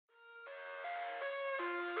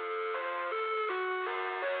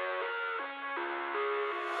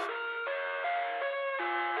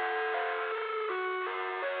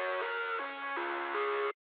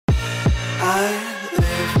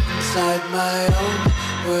my own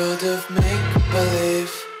world of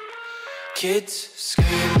make-believe. Kids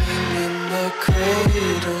screaming in the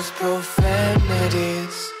cradles,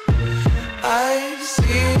 profanities. I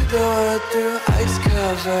see the world through ice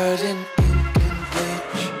covered in ink and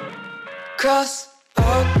bleach. Cross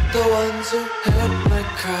out the ones who heard my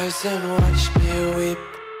cries and watched me weep.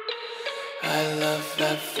 I love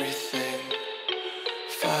everything.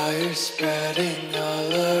 Fire spreading all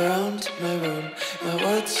around my room. My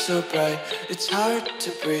world's so bright, it's hard to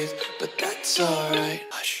breathe, but that's alright.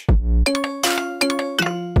 Hush.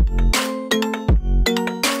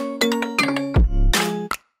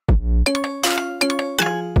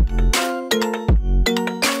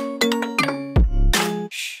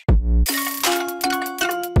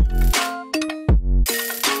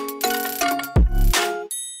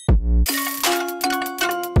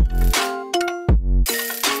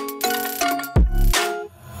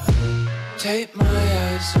 Tape my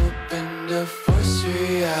eyes open to force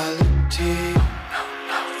reality.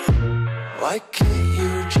 Why can't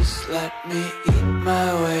you just let me eat my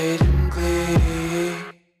weight in glee?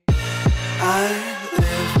 I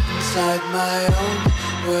live inside my own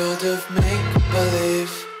world of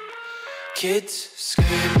make-believe. Kids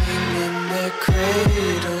screaming in their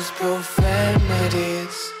cradles,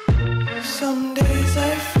 profanities. Some days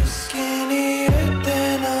I feel skinnier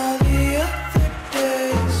than all the other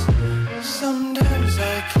days. Sometimes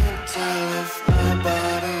I can't tell if my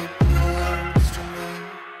body belongs to me.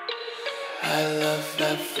 I love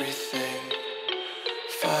everything.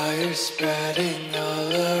 Fire spreading all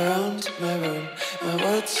around my room. My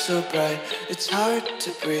world's so bright, it's hard to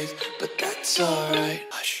breathe, but that's alright.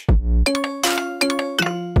 Hush.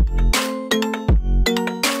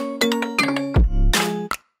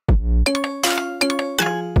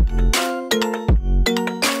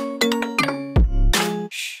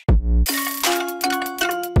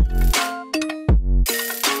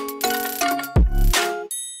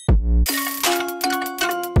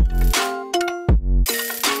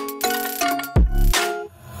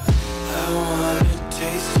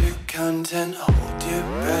 Content, hold your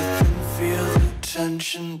breath and feel the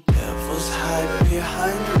tension. Devils hide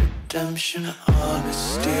behind redemption.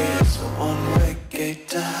 Honesty is a one-way gate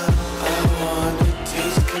to hell. I wanna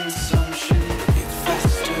taste consumption, breathe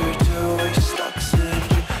faster to waste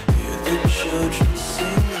oxygen. Hear the children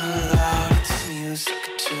sing aloud. It's music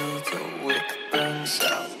till the wick burns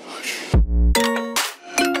out.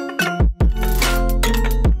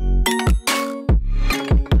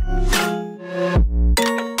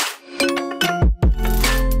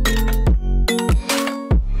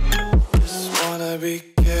 Be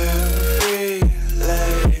carefree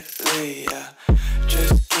lately, yeah.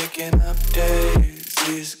 Just kicking up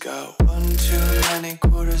daisies. Got one too many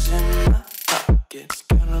quarters in my pockets.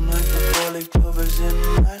 Count 'em like the four-leaf clovers in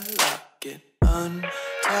my locket.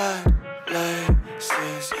 Untied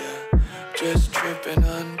laces, yeah. Just tripping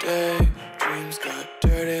on daydreams. Got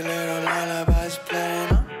dirty little lullabies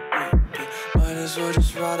playing on repeat. Might as well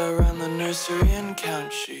just ride around the nursery and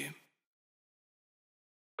count sheep.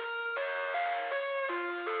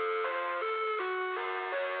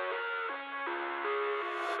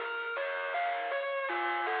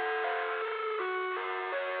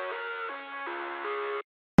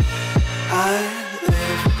 I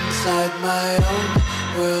live inside my own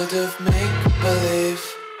world of make-believe.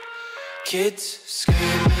 Kids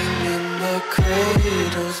screaming in the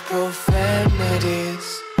cradles, profanities.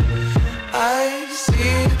 I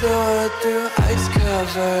see the world through ice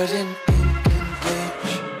covered in ink and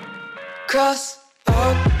bleach. Cross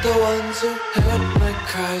out the ones who heard my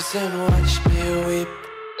cries and watched me weep.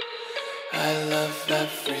 I love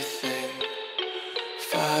everything.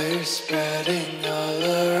 Fire spreading all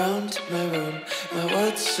around my room. My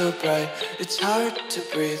world's so bright, it's hard to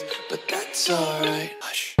breathe, but that's alright.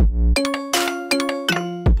 Hush.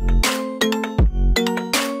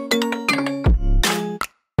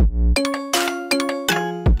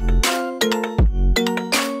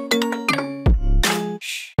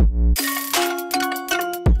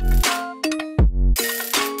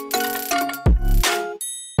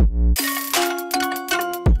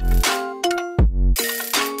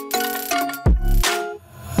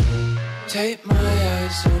 Tape my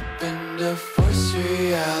eyes open to force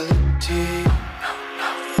reality.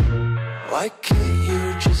 Why can't you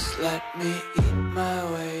just let me